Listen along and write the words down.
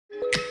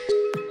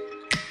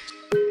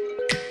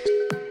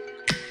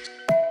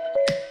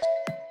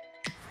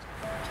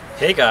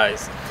Hey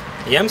guys,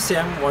 the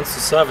MCM wants to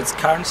serve its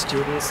current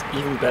students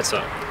even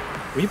better.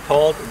 We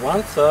polled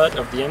 1/3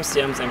 of the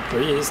MCM's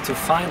employees to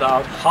find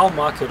out how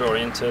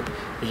market-oriented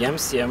the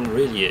MCM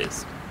really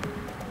is.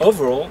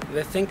 Overall,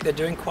 they think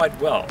they're doing quite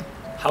well.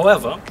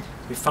 However,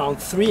 we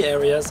found 3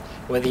 areas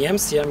where the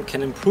MCM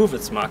can improve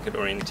its market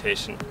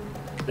orientation.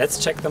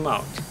 Let's check them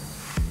out.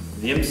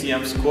 The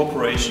MCM's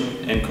cooperation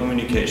and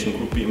communication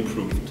could be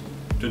improved.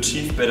 To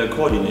achieve better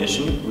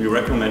coordination, we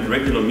recommend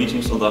regular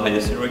meetings on the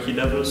highest hierarchy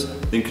levels,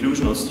 the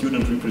inclusion of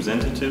student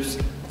representatives,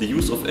 the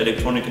use of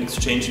electronic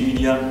exchange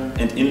media,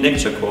 and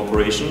in-lecture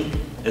cooperation,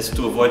 as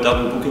to avoid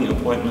double booking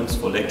appointments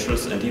for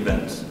lectures and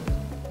events.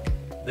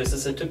 This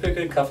is a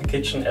typical coffee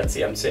kitchen at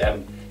the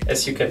MCM.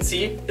 As you can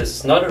see, this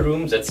is not a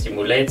room that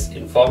stimulates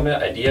informal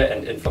idea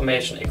and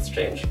information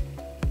exchange.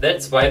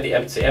 That's why the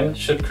MCM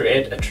should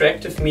create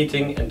attractive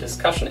meeting and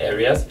discussion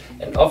areas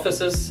and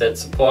offices that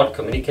support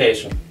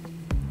communication.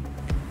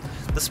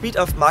 The speed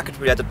of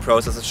market-related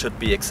processes should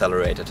be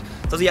accelerated,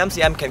 so the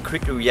MCM can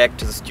quickly react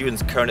to the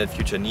students' current and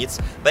future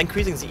needs by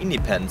increasing the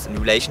independence in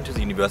relation to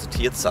the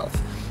university itself,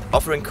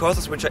 offering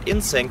courses which are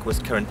in sync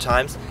with current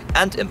times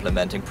and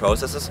implementing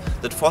processes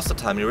that foster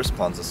timely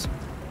responses.